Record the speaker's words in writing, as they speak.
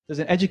There's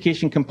an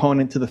education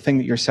component to the thing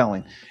that you're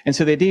selling. And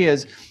so the idea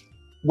is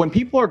when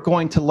people are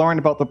going to learn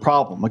about the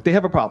problem, like they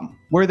have a problem,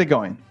 where are they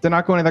going? They're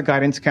not going to their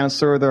guidance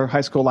counselor or their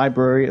high school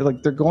library.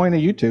 Like they're going to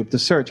YouTube to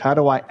search, how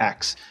do I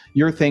X?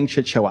 Your thing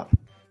should show up.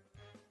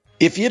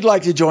 If you'd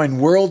like to join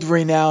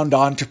world-renowned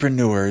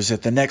entrepreneurs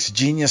at the next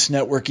Genius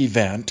Network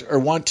event or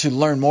want to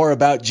learn more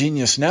about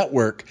Genius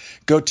Network,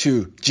 go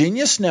to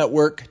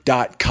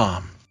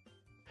geniusnetwork.com.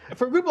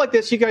 For a group like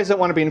this, you guys don't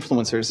want to be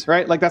influencers,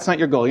 right? Like that's not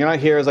your goal. You're not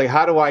here as like,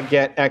 how do I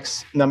get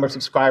X number of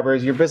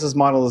subscribers? Your business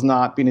model is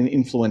not being an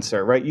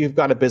influencer, right? You've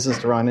got a business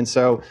to run. And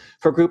so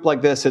for a group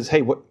like this, it's,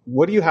 hey,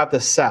 what do you have to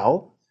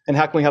sell? And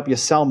how can we help you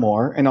sell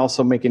more and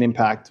also make an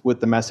impact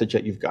with the message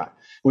that you've got?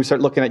 When we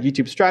start looking at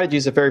YouTube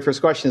strategies, the very first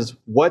question is,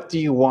 what do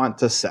you want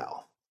to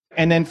sell?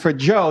 And then for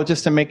Joe,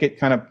 just to make it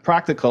kind of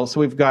practical,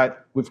 so we've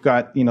got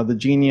the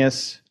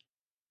Genius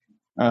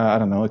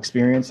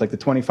experience, like the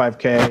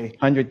 25K,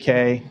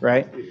 100K,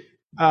 right?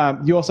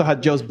 You also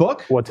had Joe's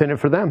book. What's in it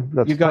for them?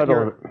 That's you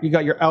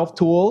got your ELF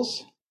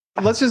tools.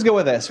 Let's just go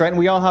with this, right? And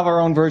we all have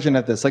our own version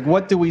of this. Like,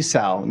 what do we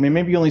sell? I mean,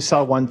 maybe you only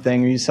sell one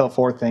thing, or you sell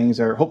 4 things,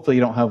 or hopefully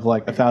you don't have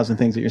like 1,000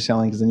 things that you're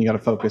selling, because then you got to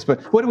focus.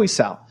 But what do we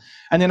sell?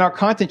 And then our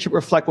content should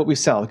reflect what we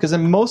sell, because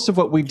in most of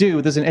what we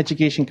do, there's an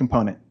education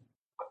component,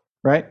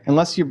 right?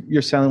 Unless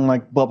you're selling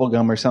like bubble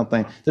gum or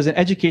something, there's an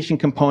education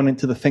component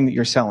to the thing that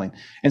you're selling.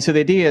 And so the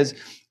idea is,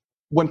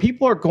 when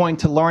people are going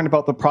to learn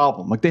about the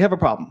problem, like they have a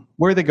problem,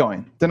 where are they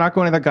going? They're not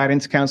going to their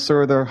guidance counselor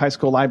or their high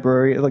school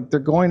library. Like they're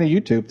going to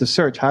YouTube to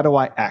search, how do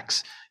I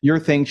X? Your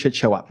thing should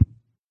show up,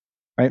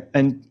 right?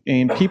 And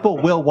people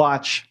will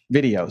watch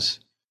videos.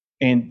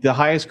 And the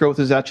highest growth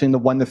is actually in the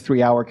 1 to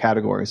 3 hour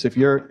categories. If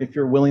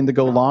you're willing to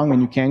go long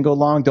and you can go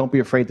long, don't be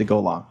afraid to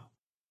go long,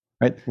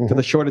 right? Mm-hmm. For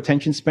the short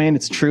attention span,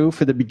 it's true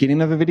for the beginning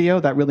of a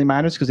video. That really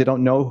matters because they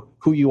don't know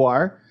who you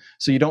are.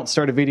 So you don't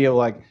start a video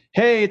like,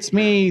 hey, it's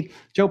me,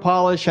 Joe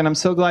Polish, and I'm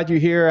so glad you're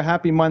here.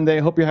 Happy Monday.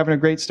 Hope you're having a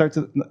great start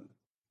to...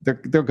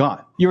 They're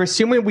gone. You're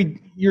assuming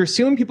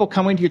people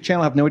coming to your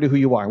channel have no idea who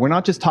you are. We're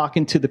not just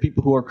talking to the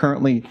people who are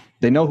currently,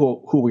 they know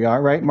who we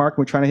are, right, Mark?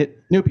 We're trying to hit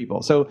new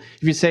people. So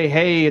if you say,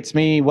 hey, it's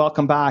me,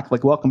 welcome back,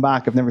 like, welcome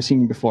back, I've never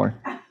seen you before.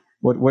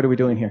 What are we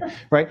doing here,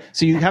 right?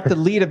 So you have to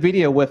lead a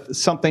video with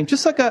something,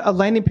 just like a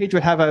landing page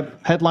would have a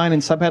headline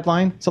and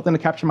subheadline, something to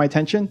capture my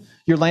attention.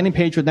 Your landing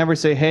page would never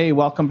say, hey,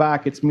 welcome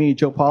back, it's me,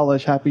 Joe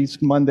Polish, happy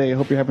Monday, I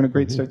hope you're having a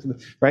great start to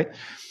the, right?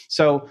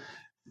 So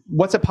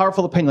what's a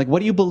powerful opinion? Like,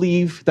 what do you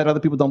believe that other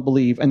people don't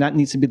believe? And that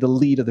needs to be the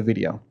lead of the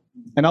video.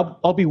 And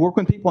I'll be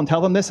working with people and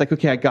tell them this, like,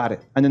 okay, I got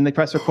it. And then they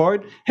press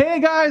record.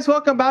 Hey guys,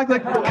 welcome back.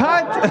 Like,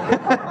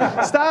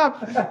 cut,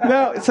 stop.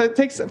 No, so it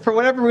takes, for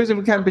whatever reason,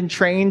 we've kind of been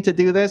trained to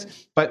do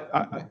this, but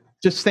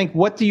just think,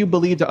 what do you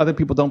believe that other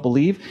people don't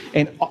believe?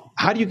 And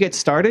how do you get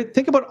started?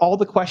 Think about all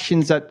the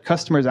questions that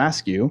customers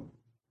ask you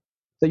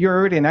that you're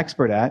already an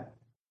expert at.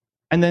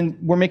 And then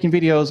we're making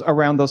videos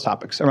around those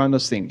topics, around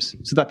those themes,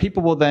 so that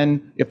people will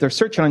then, if they're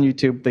searching on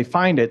YouTube, they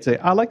find it, say,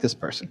 I like this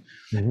person.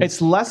 Mm-hmm. It's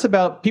less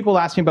about, people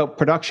ask me about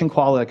production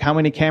quality, like how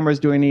many cameras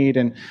do I need?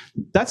 And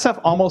that stuff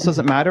almost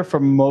doesn't matter for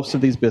most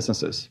of these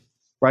businesses,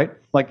 right?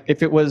 Like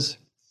if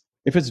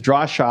it's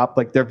Draw Shop,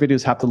 like their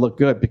videos have to look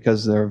good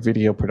because they're a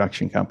video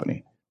production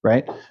company,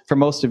 right? For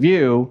most of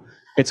you,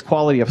 it's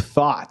quality of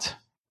thought.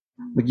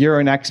 Like you're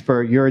an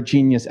expert, you're a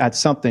genius at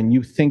something,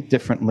 you think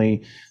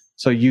differently.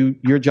 So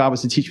your job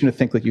is to teach them to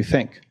think like you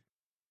think.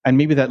 And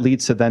maybe that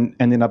leads to then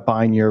ending up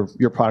buying your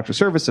product or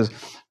services.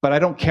 But I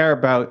don't care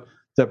about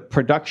the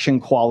production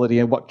quality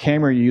and what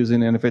camera you're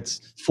using and if it's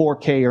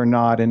 4K or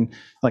not. And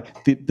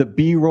like the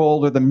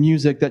B-roll or the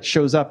music that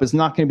shows up is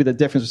not going to be the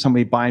difference with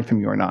somebody buying from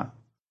you or not.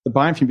 They're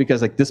buying from you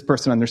because like this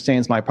person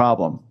understands my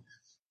problem.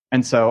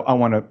 And so I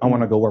want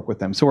to go work with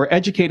them. So we're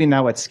educating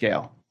now at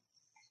scale.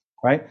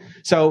 Right?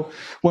 So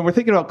when we're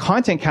thinking about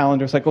content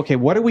calendars, like, okay,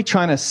 what are we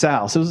trying to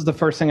sell? So this is the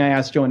first thing I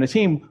asked Joe and the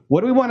team.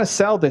 What do we want to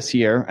sell this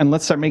year? And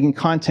let's start making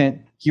content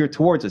geared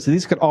towards it. So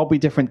these could all be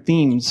different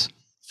themes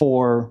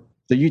for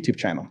the YouTube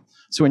channel.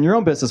 So in your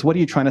own business, what are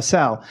you trying to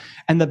sell?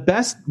 And the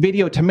best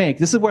video to make,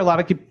 this is where a lot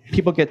of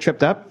people get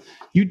tripped up.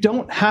 You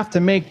don't have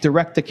to make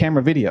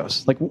direct-to-camera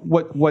videos. Like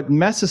what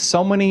messes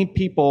so many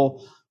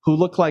people who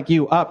look like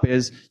you up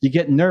is you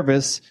get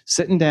nervous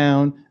sitting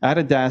down at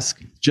a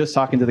desk just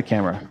talking to the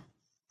camera.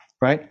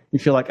 Right? You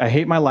feel like, I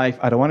hate my life.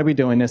 I don't want to be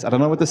doing this. I don't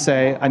know what to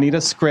say. I need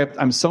a script.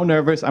 I'm so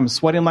nervous. I'm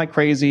sweating like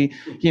crazy.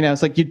 You know,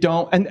 it's like you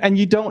don't, and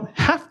you don't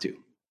have to.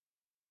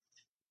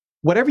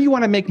 Whatever you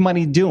want to make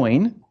money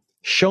doing,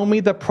 show me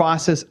the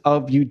process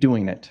of you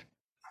doing it.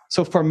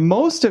 So for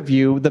most of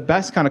you, the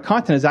best kind of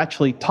content is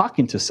actually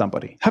talking to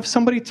somebody. Have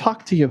somebody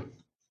talk to you.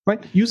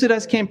 Right? Use it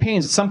as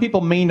campaigns. Some people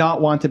may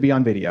not want to be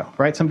on video,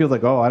 right? Some people are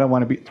like, oh, I don't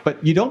want to be,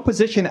 but you don't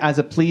position as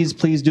a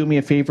please do me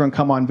a favor and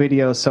come on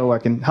video so I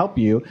can help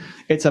you.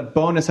 It's a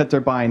bonus that they're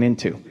buying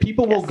into.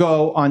 People will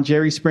go on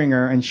Jerry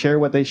Springer and share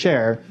what they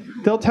share.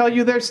 They'll tell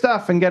you their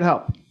stuff and get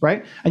help,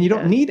 right? And you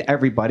don't need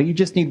everybody. You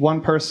just need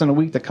one person a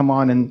week to come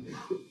on and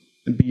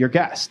be your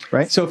guest,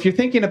 right? So if you're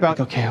thinking about,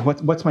 okay,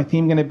 what's my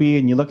theme going to be?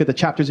 And you look at the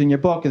chapters in your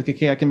book, like,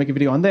 okay, I can make a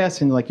video on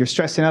this. And like, you're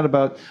stressing out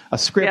about a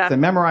script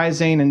and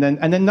memorizing, and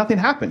then nothing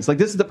happens. Like,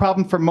 this is the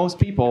problem for most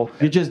people.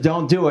 You just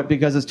don't do it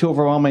because it's too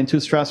overwhelming,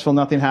 too stressful.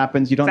 Nothing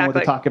happens. You don't know what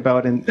to talk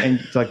about. And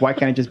it's like, why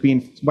can't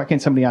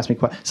somebody ask me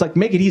questions? It's like,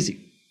 make it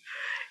easy.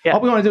 Yeah.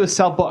 All we want to do is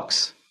sell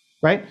books,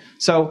 right?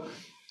 So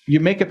you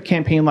make a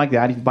campaign like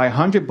that. If you buy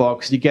 100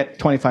 books, you get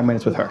 25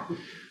 minutes with her.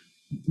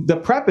 The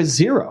prep is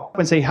zero.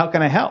 And say, how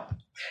can I help?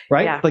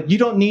 Right? Yeah. Like, you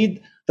don't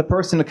need the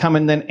person to come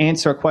and then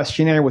answer a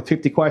questionnaire with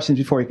 50 questions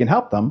before you can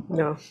help them.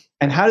 No.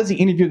 And how does the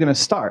interview going to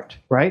start?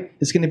 Right?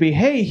 It's going to be,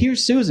 hey,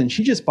 here's Susan.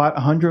 She just bought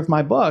 100 of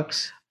my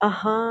books.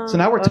 So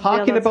now we're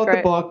talking about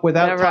the book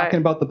without talking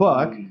about the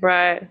book.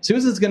 Right.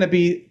 Susan's going to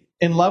be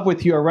in love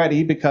with you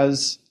already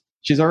because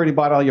she's already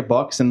bought all your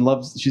books and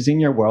she's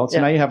in your world. So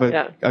now you have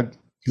a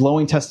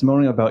glowing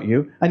testimonial about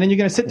you. And then you're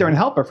going to sit there and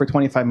help her for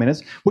 25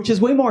 minutes, which is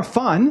way more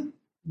fun.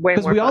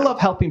 Because we all love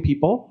helping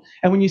people.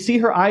 And when you see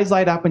her eyes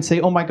light up and say,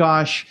 oh my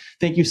gosh,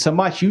 thank you so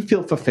much, you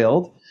feel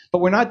fulfilled. But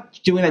we're not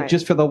doing it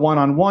just for the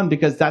one-on-one,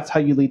 because that's how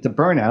you lead to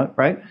burnout,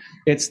 right?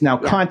 It's now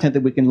content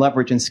that we can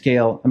leverage and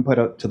scale and put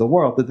out to the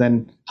world that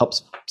then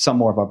helps sell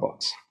more of our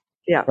books.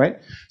 Yeah.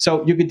 Right?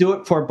 So you could do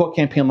it for a book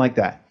campaign like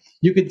that.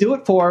 You could do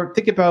it for,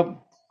 think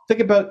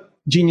about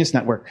Genius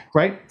Network,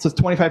 right? So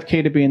it's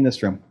 $25K to be in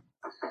this room.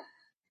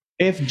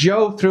 If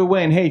Joe threw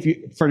in,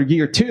 hey, for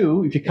year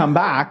 2, if you come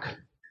back,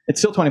 it's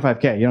still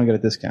 $25K. You don't get a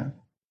discount.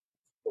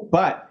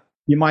 But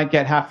you might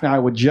get half an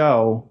hour with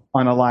Joe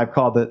on a live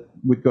call that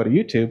would go to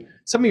YouTube.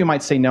 Some of you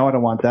might say, no, I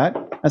don't want that.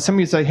 And some of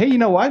you say, hey, you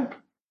know what?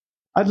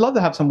 I'd love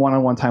to have some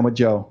one-on-one time with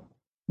Joe.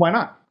 Why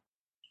not?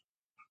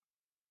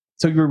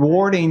 So you're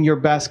rewarding your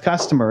best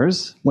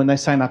customers when they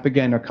sign up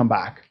again or come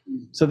back.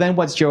 So then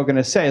what's Joe going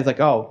to say? It's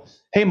like, oh,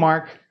 hey,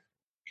 Mark,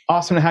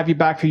 awesome to have you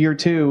back for year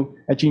 2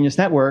 at Genius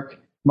Network.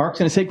 Mark's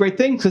going to say great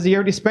things because he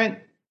already spent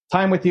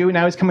time with you.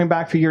 Now he's coming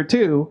back for year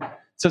 2.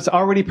 So it's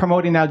already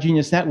promoting now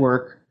Genius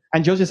Network,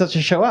 and Joe just has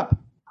to show up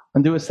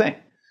and do his thing.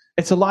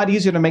 It's a lot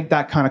easier to make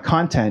that kind of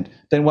content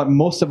than what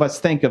most of us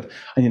think of.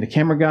 I need a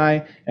camera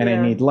guy, and I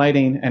need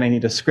lighting, and I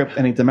need a script,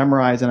 I need to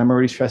memorize, and I'm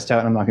already stressed out,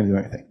 and I'm not going to do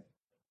anything,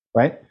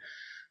 right?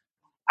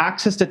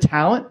 Access to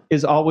talent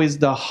is always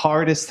the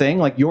hardest thing.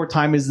 Like, your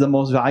time is the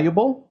most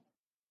valuable.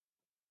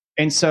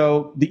 And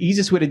so the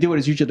easiest way to do it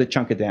is usually to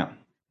chunk it down.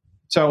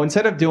 So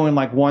instead of doing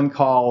like one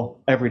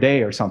call every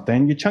day or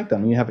something, you chunk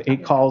them. You have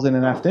 8 calls in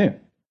an afternoon.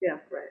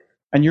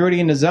 And you're already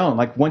in the zone.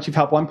 Like, once you've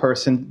helped one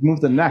person, move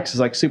to the next. It's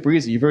like super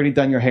easy. You've already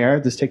done your hair.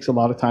 This takes a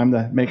lot of time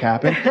to make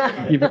happen.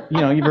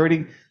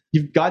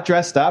 You've got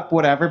dressed up,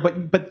 whatever.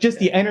 But just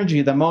the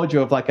energy, the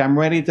mojo of like, I'm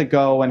ready to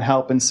go and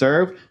help and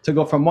serve, to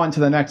go from one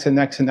to the next and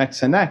next and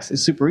next and next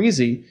is super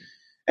easy.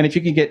 And if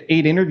you can get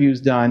 8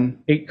 interviews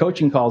done, 8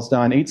 coaching calls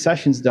done, 8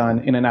 sessions done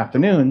in an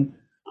afternoon,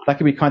 that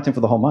could be content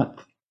for the whole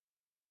month.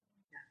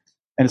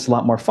 And it's a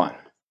lot more fun.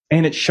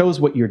 And it shows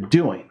what you're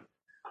doing,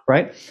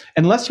 right?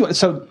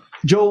 So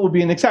Joel will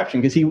be an exception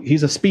because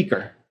he's a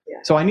speaker. Yeah.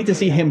 So I need to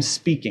see him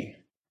speaking.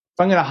 If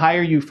I'm going to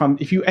hire you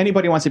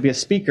anybody wants to be a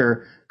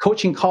speaker,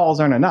 coaching calls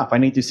aren't enough. I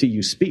need to see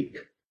you speak,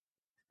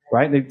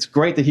 right? It's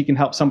great that he can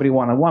help somebody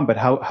one-on-one, but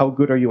how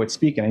good are you at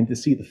speaking? I need to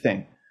see the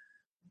thing.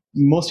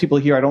 Most people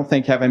here, I don't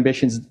think, have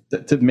ambitions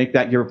to make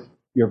that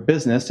your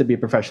business, to be a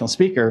professional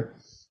speaker,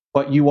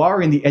 but you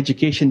are in the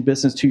education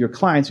business to your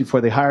clients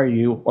before they hire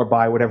you or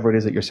buy whatever it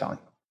is that you're selling.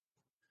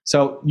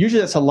 So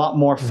usually that's a lot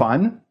more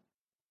fun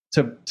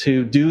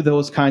to do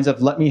those kinds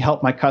of, let me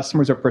help my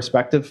customers or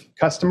prospective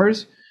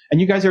customers. And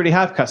you guys already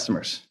have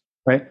customers,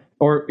 right?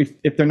 Or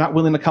if they're not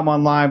willing to come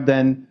on live,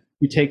 then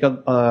you take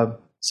a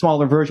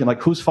smaller version,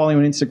 like who's following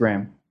you on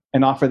Instagram,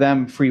 and offer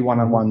them free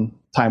one-on-one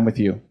time with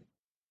you.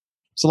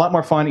 It's a lot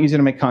more fun, easier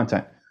to make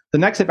content. The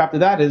next step after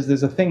that is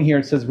there's a thing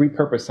here that says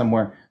repurpose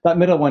somewhere. That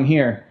middle one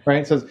here,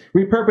 right? It says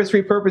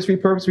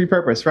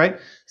repurpose, right?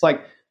 It's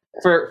like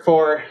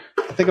for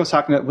I think I was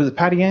talking about, was it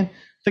Patty Ann?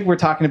 I think we're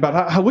talking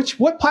about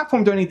what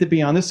platform do I need to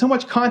be on? There's so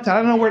much content.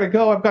 I don't know where to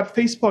go. I've got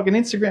Facebook and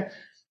Instagram.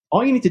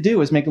 All you need to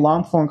do is make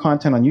long form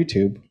content on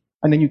YouTube,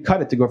 and then you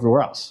cut it to go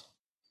everywhere else.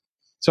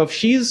 So if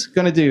she's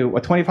going to do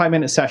a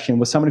 25-minute session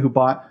with somebody who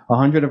bought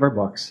 100 of her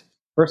books,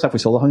 first off, we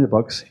sold 100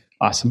 books.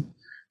 Awesome.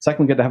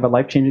 Second, we get to have a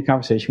life-changing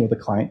conversation with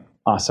a client.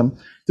 Awesome.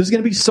 There's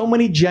going to be so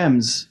many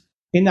gems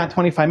in that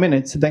 25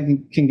 minutes that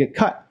then can get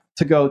cut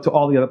to go to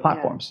all the other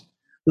platforms.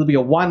 There'll be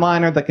a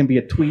one-liner that can be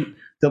a tweet.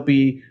 There'll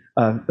be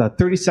a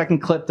 30-second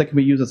clip that can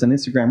be used as an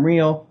Instagram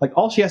reel. Like,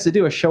 all she has to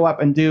do is show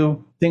up and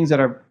do things that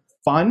are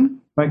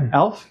fun, like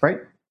Elf, right?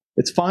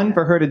 It's fun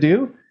for her to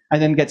do,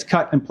 and then gets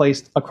cut and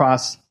placed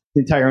across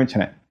the entire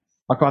internet,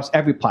 across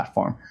every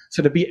platform.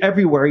 So to be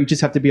everywhere, you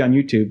just have to be on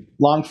YouTube,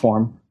 long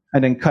form,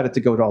 and then cut it to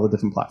go to all the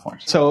different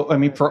platforms. So, I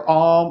mean,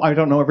 I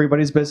don't know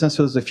everybody's business,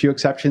 so there's a few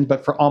exceptions,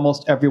 but for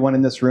almost everyone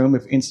in this room,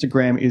 if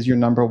Instagram is your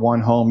number one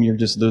home, you're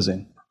just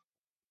losing.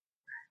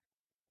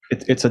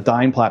 It's a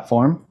dying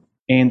platform,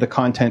 and the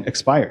content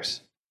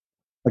expires.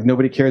 Like,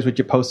 nobody cares what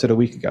you posted a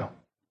week ago.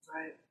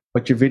 Right.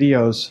 But your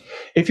videos,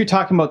 if you're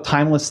talking about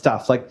timeless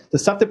stuff, like the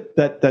stuff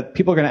that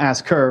people are going to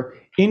ask her,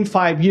 in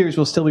 5 years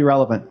will still be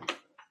relevant.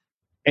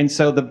 And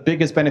so the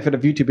biggest benefit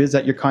of YouTube is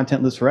that your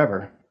content lives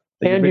forever.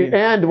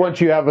 And once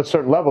you have a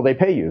certain level, they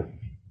pay you.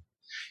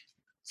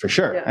 For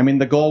sure. Yeah. I mean,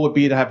 the goal would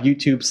be to have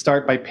YouTube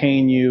start by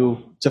paying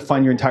you to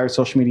fund your entire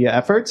social media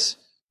efforts,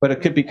 but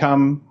it could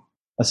become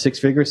a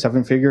 6-figure,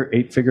 7-figure,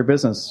 8-figure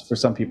business for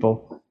some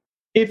people.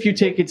 If you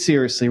take it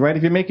seriously, right?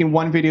 If you're making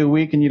 1 video a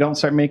week and you don't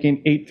start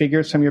making 8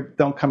 figures from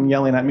don't come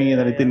yelling at me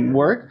that it didn't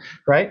work,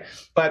 right?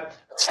 But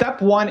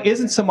step 1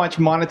 isn't so much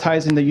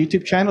monetizing the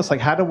YouTube channel. It's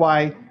like, how do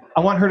I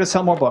want her to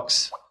sell more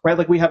books, right?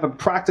 Like we have a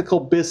practical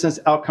business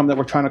outcome that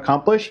we're trying to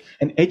accomplish,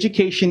 and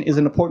education is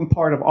an important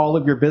part of all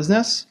of your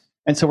business.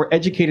 And so we're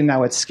educating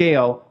now at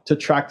scale to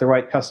attract the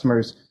right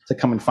customers to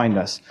come and find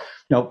us.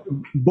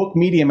 Book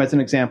Medium as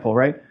an example,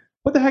 right?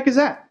 What the heck is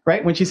that,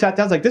 right? When she sat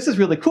down, I was like, this is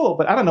really cool,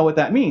 but I don't know what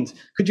that means.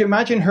 Could you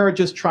imagine her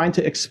just trying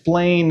to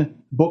explain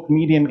Book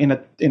Medium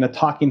in a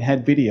talking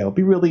head video? It'd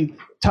be really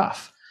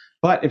tough.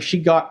 But if she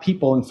got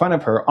people in front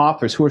of her,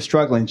 authors who are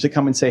struggling, to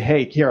come and say,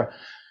 hey, Kira,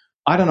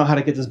 I don't know how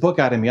to get this book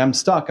out of me. I'm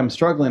stuck. I'm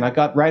struggling. I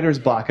got writer's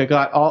block. I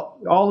got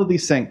all of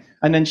these things.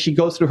 And then she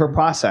goes through her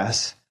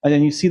process. And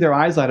then you see their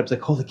eyes light up. It's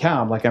like, holy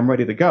cow, I'm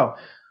ready to go.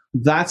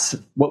 That's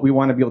what we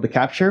want to be able to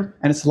capture.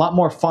 And it's a lot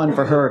more fun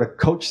for her to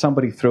coach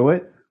somebody through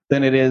it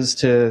than it is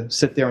to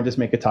sit there and just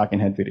make a talking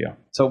head video.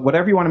 So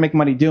whatever you want to make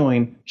money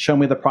doing, show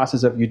me the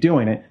process of you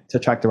doing it to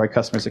attract the right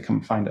customers to come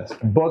and find us.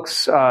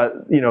 Books,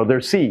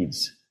 they're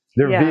seeds.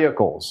 They're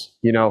vehicles.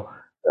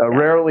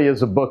 Rarely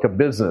is a book a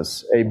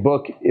business. A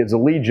book is a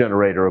lead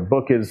generator. A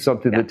book is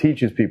something that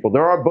teaches people.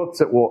 There are books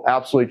that will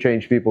absolutely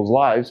change people's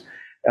lives.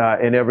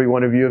 And every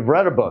one of you have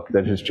read a book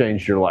that has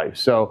changed your life.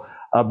 So,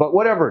 but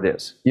whatever it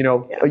is, a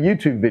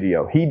YouTube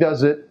video, he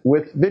does it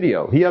with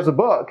video. He has a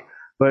book,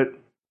 but,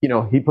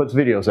 he puts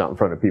videos out in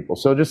front of people.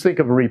 So just think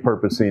of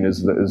repurposing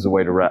as the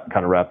way to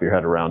kind of wrap your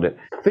head around it.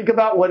 Think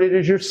about what it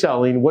is you're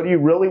selling. What do you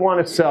really want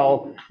to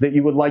sell that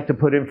you would like to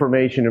put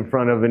information in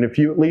front of? And if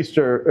you at least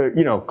are,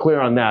 clear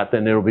on that,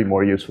 then it'll be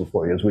more useful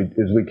for you as we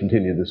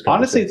continue this conversation.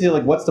 Honestly, it's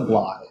like, what's the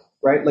block,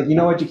 right? Like,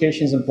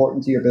 education is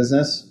important to your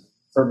business.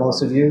 For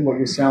most of you, what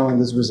you're selling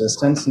is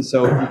resistance. And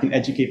so if you can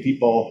educate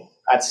people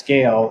at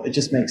scale, it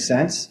just makes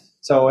sense.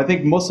 So I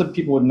think most of the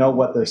people would know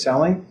what they're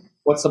selling.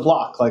 What's the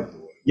block? Like,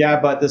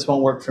 yeah, but this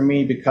won't work for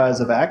me because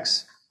of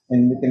X.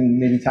 And we can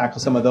maybe tackle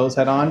some of those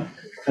head on.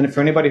 And for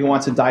anybody who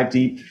wants to dive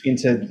deep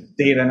into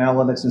data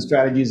analytics and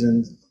strategies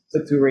and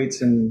click-through rates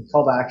and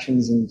call to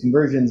actions and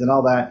conversions and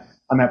all that,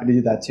 I'm happy to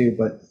do that too.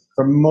 But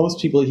for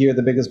most people here,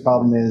 the biggest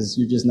problem is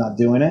you're just not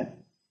doing it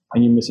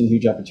and you're missing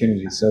huge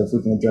opportunities. So if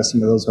we can address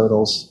some of those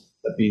hurdles,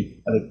 that'd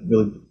be, I think,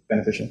 really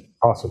beneficial.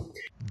 Awesome.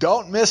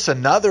 Don't miss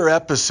another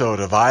episode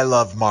of I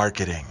Love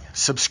Marketing.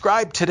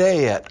 Subscribe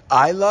today at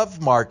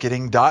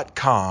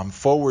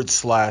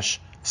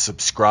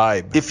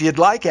ilovemarketing.com/subscribe. If you'd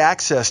like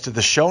access to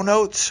the show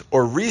notes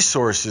or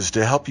resources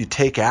to help you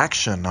take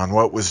action on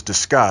what was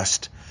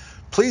discussed,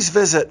 please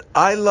visit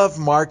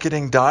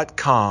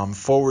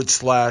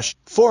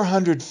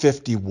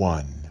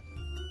ilovemarketing.com/451.